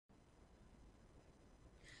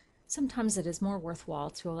Sometimes it is more worthwhile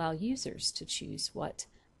to allow users to choose what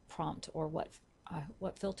prompt or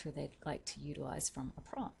what filter they'd like to utilize from a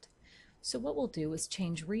prompt. So what we'll do is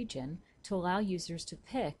change region to allow users to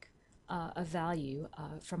pick a value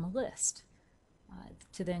from a list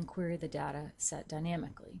to then query the data set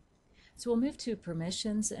dynamically. So we'll move to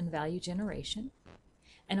permissions and value generation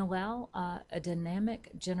and allow a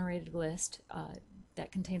dynamic generated list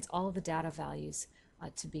that contains all of the data values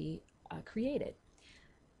to be created.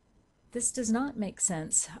 This does not make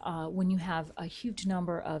sense when you have a huge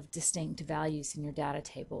number of distinct values in your data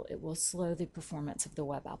table. It will slow the performance of the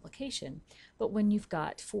web application. But when you've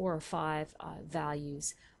got 4 or 5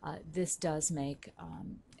 values, this does make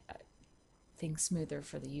things smoother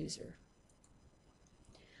for the user.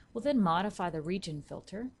 We'll then modify the region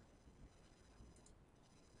filter.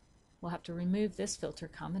 We'll have to remove this filter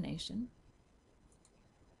combination.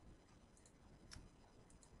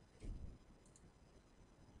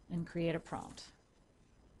 And create a prompt.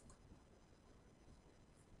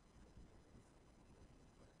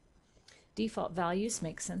 Default values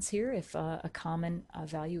make sense here if a common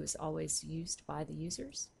value is always used by the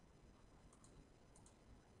users.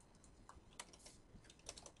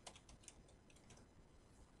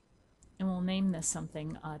 And we'll name this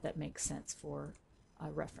something that makes sense for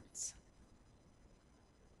reference.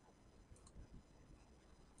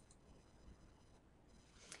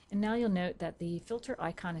 And now you'll note that the filter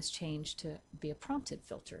icon has changed to be a prompted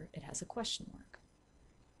filter. It has a question mark.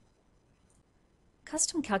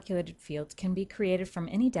 Custom calculated fields can be created from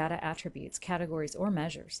any data attributes, categories, or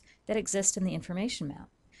measures that exist in the information map.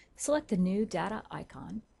 Select the new data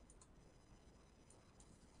icon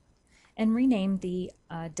and rename the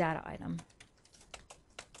data item.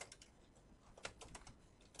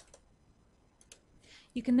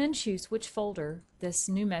 You can then choose which folder this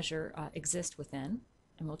new measure exists within,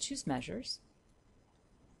 and we'll choose measures.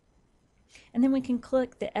 And then we can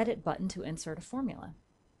click the edit button to insert a formula.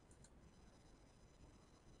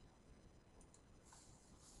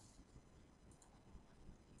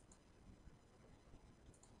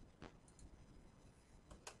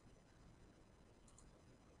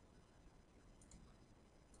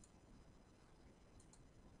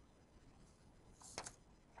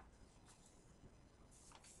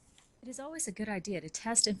 It is always a good idea to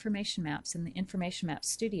test information maps in the Information Map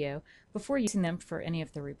Studio before using them for any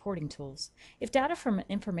of the reporting tools. If data from an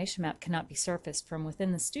information map cannot be surfaced from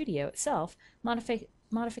within the Studio itself,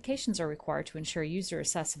 modifications are required to ensure user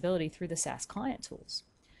accessibility through the SAS client tools.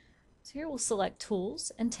 So here we'll select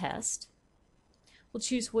Tools and Test. We'll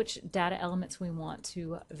choose which data elements we want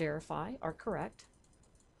to verify are correct.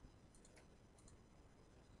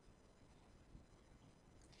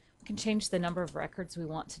 We can change the number of records we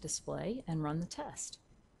want to display and run the test.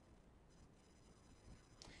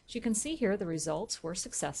 As you can see here, the results were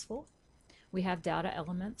successful. We have data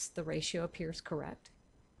elements, the ratio appears correct.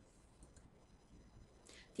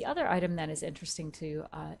 The other item that is interesting to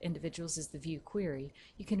individuals is the view query.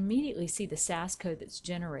 You can immediately see the SAS code that's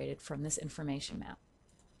generated from this information map.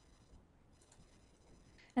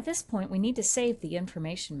 At this point, we need to save the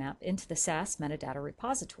information map into the SAS metadata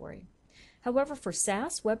repository. However, for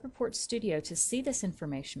SAS Web Report Studio to see this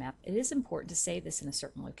information map, it is important to save this in a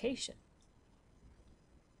certain location.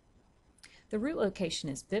 The root location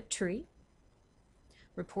is BibTree,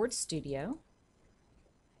 Report Studio,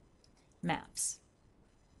 Maps.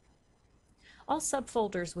 All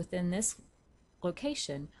subfolders within this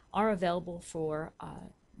location are available for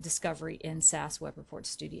discovery in SAS Web Report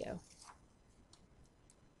Studio.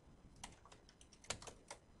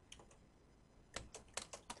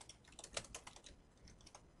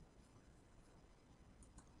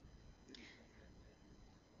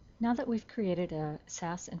 Now that we've created a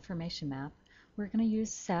SAS information map, we're going to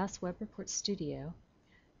use SAS Web Report Studio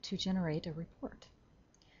to generate a report.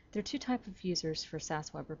 There are 2 types of users for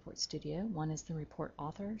SAS Web Report Studio. One is the report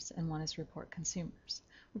authors and one is report consumers.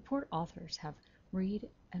 Report authors have read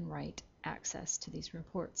and write access to these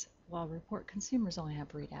reports, while report consumers only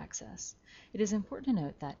have read access. It is important to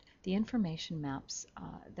note that the information maps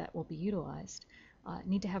that will be utilized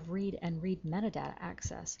need to have read and read metadata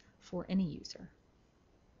access for any user.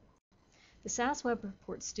 The SAS Web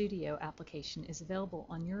Report Studio application is available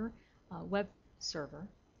on your web server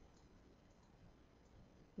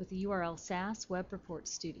with the URL SAS Web Report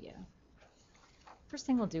Studio. First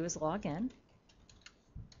thing we'll do is log in.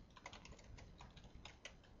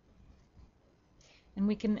 And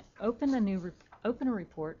we can open a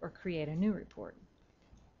report or create a new report.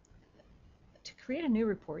 To create a new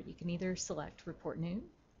report, you can either select Report New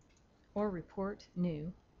or Report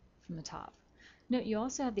New from the top. Note you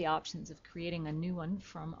also have the options of creating a new one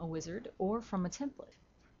from a wizard or from a template.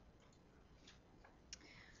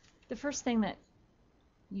 The first thing that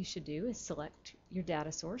you should do is select your data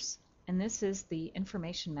source, and this is the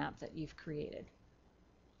information map that you've created.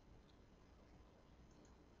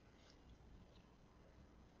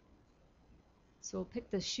 So we'll pick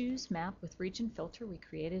the shoes map with region filter we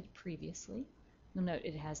created previously. You'll note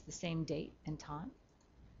it has the same date and time.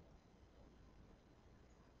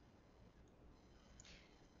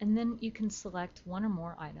 And then you can select one or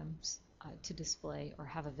more items to display or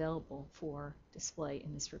have available for display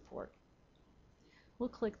in this report. We'll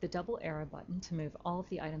click the double arrow button to move all of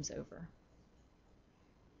the items over.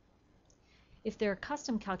 If there are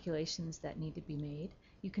custom calculations that need to be made,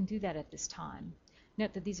 you can do that at this time.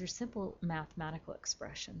 Note that these are simple mathematical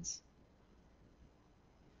expressions.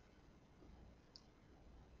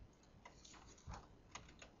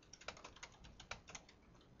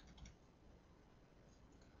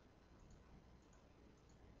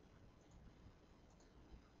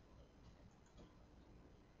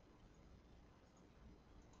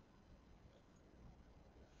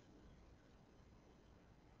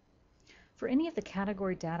 For any of the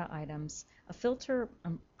category data items, a filter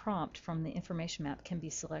prompt from the information map can be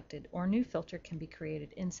selected, or a new filter can be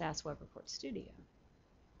created in SAS Web Report Studio.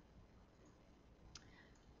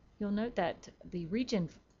 You'll note that the region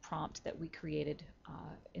prompt that we created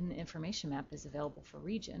in the information map is available for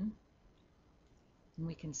region, and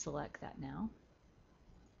we can select that now.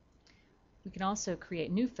 We can also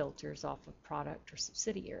create new filters off of product or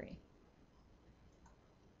subsidiary.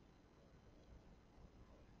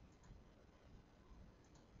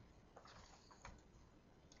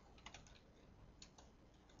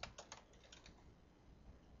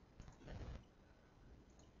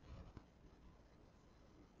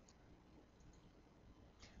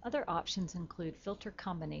 Other options include filter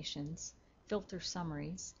combinations, filter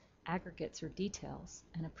summaries, aggregates or details,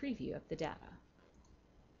 and a preview of the data.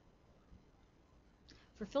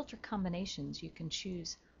 For filter combinations, you can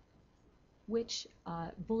choose which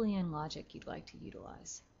Boolean logic you'd like to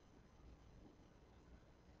utilize.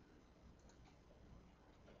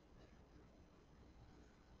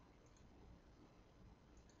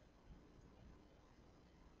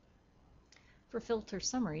 For filter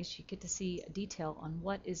summaries, you get to see detail on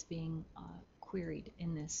what is being queried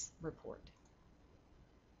in this report.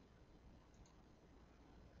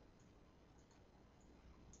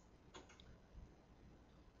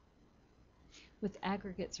 With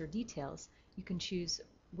aggregates or details, you can choose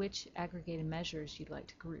which aggregated measures you'd like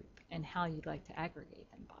to group and how you'd like to aggregate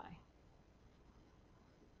them by.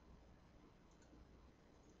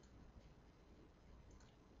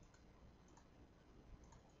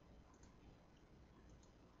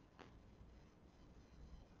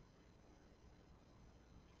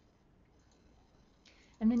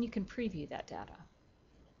 And then you can preview that data.